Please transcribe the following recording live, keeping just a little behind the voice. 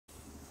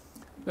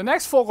The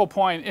next focal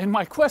point in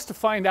my quest to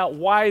find out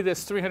why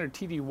this 300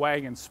 TD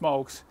wagon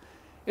smokes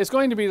is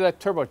going to be the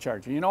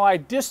turbocharger. You know, I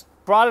just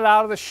brought it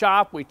out of the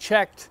shop. We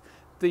checked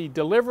the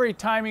delivery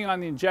timing on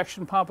the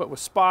injection pump. It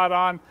was spot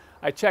on.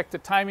 I checked the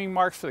timing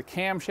marks for the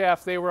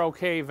camshaft. They were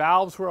okay.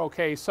 Valves were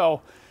okay.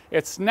 So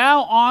it's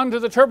now on to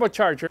the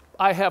turbocharger.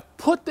 I have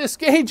put this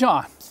gauge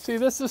on. See,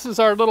 this is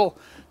our little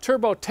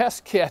turbo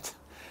test kit.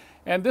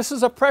 And this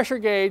is a pressure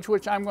gauge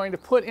which I'm going to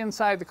put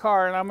inside the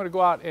car, and I'm going to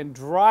go out and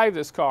drive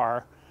this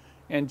car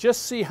and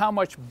just see how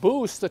much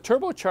boost the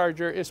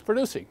turbocharger is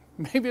producing.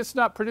 Maybe it's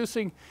not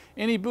producing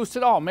any boost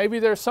at all. Maybe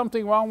there's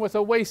something wrong with a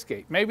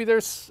wastegate. Maybe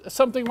there's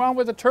something wrong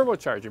with the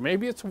turbocharger.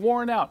 Maybe it's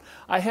worn out.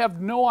 I have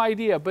no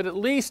idea, but at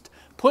least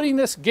putting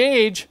this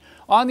gauge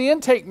on the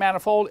intake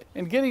manifold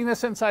and getting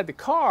this inside the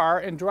car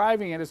and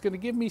driving it is going to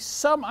give me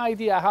some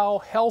idea how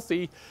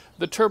healthy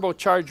the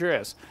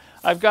turbocharger is.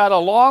 I've got a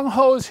long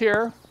hose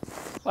here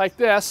like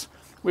this.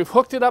 We've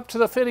hooked it up to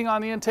the fitting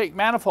on the intake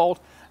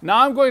manifold.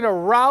 Now I'm going to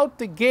route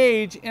the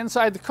gauge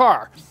inside the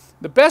car.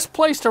 The best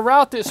place to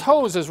route this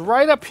hose is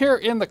right up here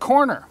in the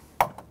corner.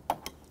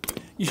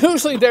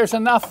 Usually there's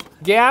enough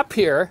gap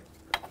here.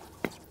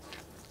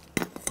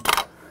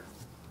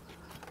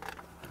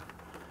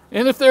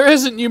 And if there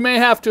isn't, you may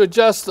have to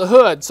adjust the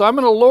hood. So I'm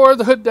going to lower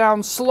the hood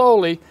down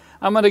slowly.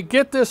 I'm going to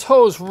get this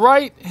hose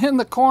right in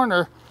the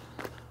corner.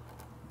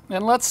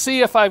 And let's see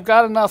if I've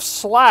got enough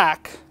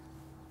slack.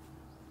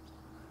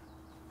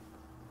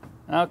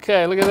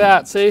 Okay, look at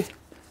that, see?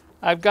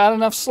 I've got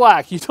enough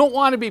slack. You don't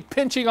want to be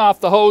pinching off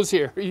the hose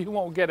here. You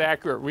won't get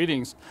accurate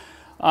readings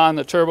on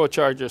the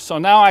turbocharger. So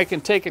now I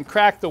can take and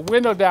crack the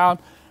window down.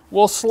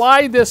 We'll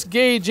slide this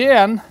gauge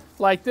in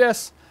like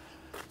this.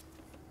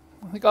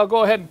 I think I'll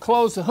go ahead and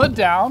close the hood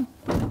down.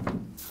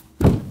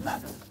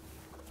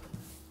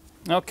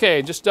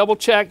 Okay, just double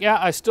check. Yeah,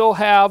 I still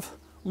have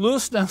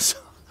looseness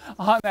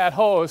on that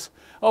hose.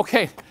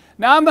 Okay,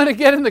 now I'm going to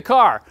get in the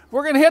car.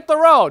 We're going to hit the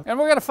road, and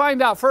we're going to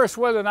find out first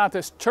whether or not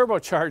this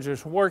turbocharger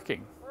is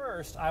working.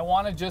 First, I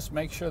want to just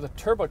make sure the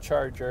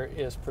turbocharger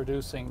is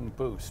producing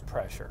boost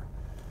pressure.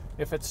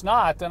 If it's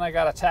not, then I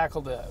got to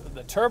tackle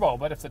the turbo.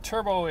 But if the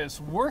turbo is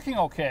working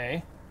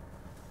okay,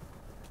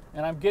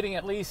 and I'm getting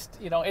at least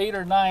 8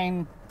 or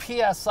 9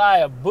 psi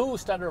of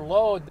boost under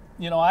load,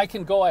 I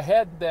can go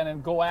ahead then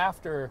and go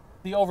after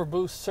the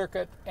overboost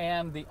circuit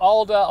and the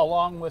ALDA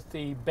along with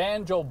the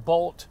banjo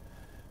bolt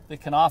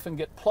that can often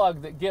get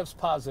plugged that gives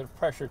positive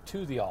pressure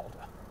to the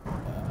ALDA.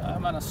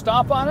 I'm going to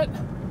stomp on it.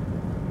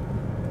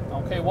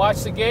 Okay,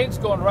 watch the gauge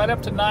going right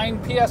up to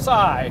 9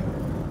 psi,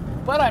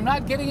 but I'm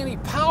not getting any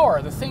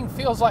power. The thing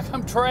feels like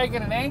I'm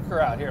dragging an anchor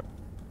out here.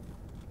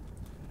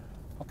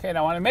 Okay,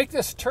 now when I make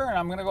this turn,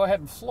 I'm going to go ahead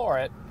and floor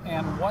it,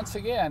 and once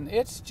again,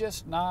 it's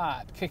just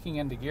not kicking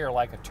into gear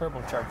like a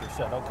turbocharger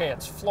should. Okay,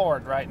 it's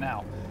floored right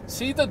now.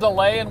 See the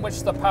delay in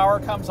which the power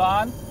comes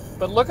on?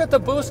 But look at the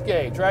boost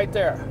gauge right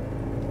there.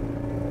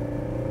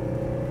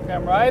 Okay,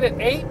 I'm right at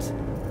 8.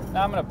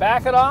 Now I'm going to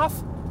back it off,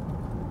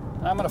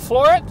 and I'm going to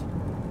floor it.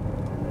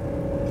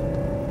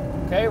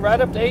 Okay,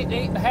 right up to 8,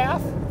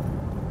 8.5.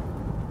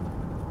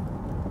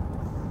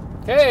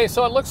 Okay,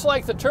 so it looks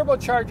like the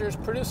turbocharger is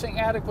producing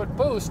adequate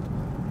boost,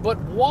 but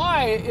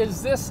why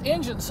is this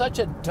engine such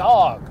a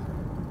dog?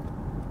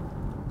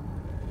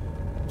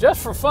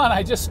 Just for fun,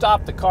 I just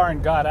stopped the car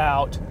and got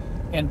out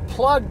and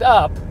plugged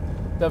up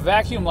the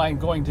vacuum line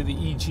going to the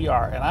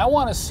EGR, and I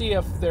want to see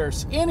if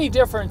there's any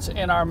difference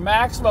in our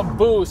maximum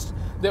boost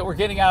that we're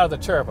getting out of the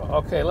turbo.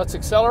 Okay, let's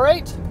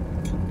accelerate.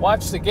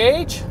 Watch the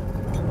gauge.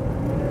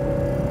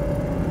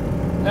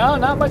 No,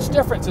 not much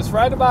difference. It's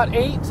right about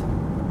 8.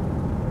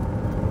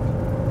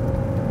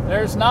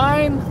 There's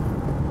 9.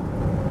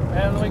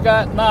 And we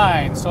got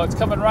 9. So it's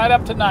coming right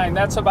up to 9.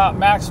 That's about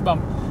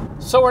maximum.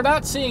 So we're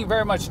not seeing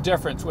very much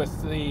difference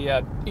with the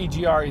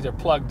EGR either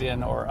plugged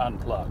in or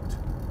unplugged.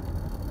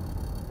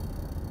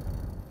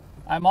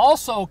 I'm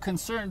also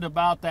concerned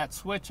about that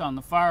switch on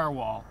the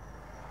firewall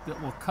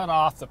that will cut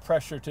off the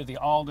pressure to the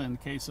ALDA in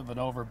case of an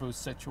overboost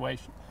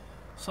situation.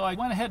 So I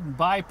went ahead and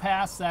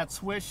bypassed that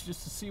switch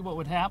just to see what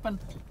would happen.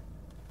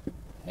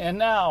 And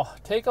now,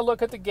 take a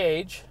look at the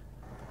gauge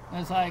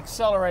as I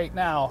accelerate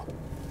now.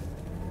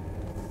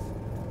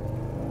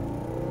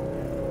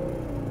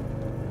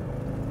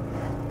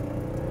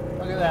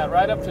 Look at that,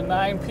 right up to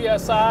 9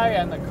 psi,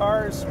 and the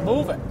car's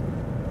moving.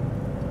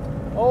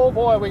 Oh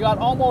boy, we got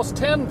almost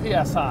 10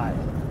 psi.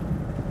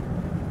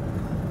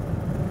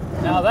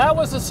 Now that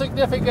was a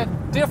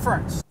significant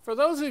difference. For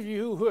those of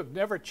you who have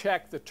never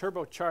checked the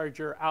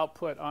turbocharger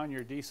output on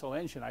your diesel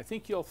engine, I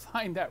think you'll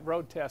find that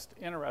road test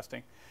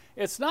interesting.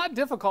 It's not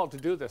difficult to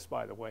do this,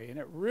 by the way, and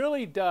it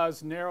really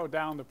does narrow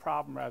down the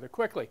problem rather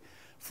quickly.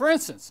 For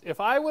instance,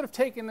 if I would have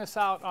taken this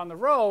out on the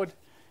road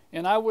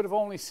and I would have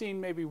only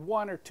seen maybe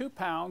 1 or 2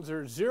 pounds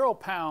or 0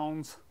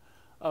 pounds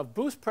of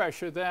boost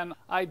pressure, then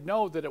I'd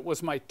know that it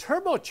was my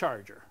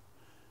turbocharger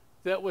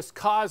that was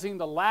causing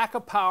the lack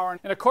of power.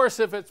 And of course,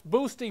 if it's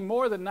boosting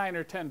more than 9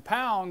 or 10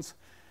 pounds,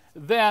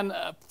 then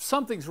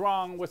something's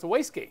wrong with the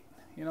wastegate.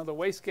 You know, the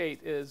wastegate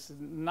is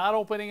not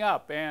opening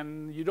up,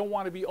 and you don't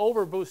want to be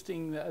over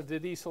boosting the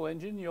diesel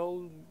engine.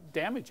 You'll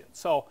damage it.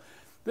 So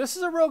this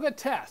is a real good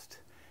test.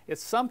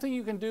 It's something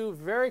you can do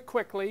very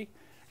quickly.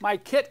 My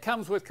kit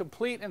comes with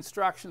complete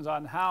instructions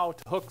on how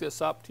to hook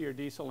this up to your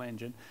diesel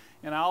engine.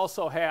 And I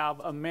also have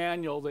a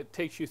manual that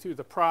takes you through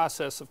the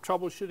process of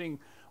troubleshooting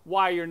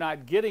why you're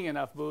not getting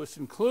enough boost,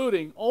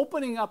 including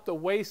opening up the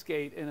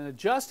wastegate and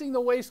adjusting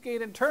the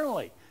wastegate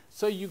internally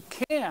so you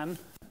can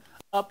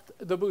up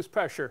the boost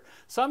pressure.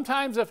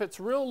 Sometimes if it's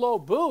real low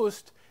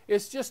boost,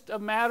 it's just a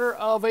matter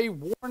of a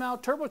worn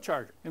out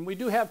turbocharger. And we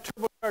do have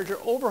turbocharger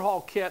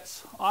overhaul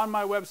kits on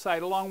my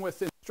website along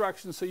with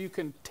instructions so you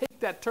can take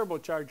that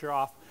turbocharger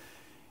off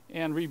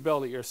and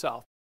rebuild it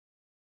yourself.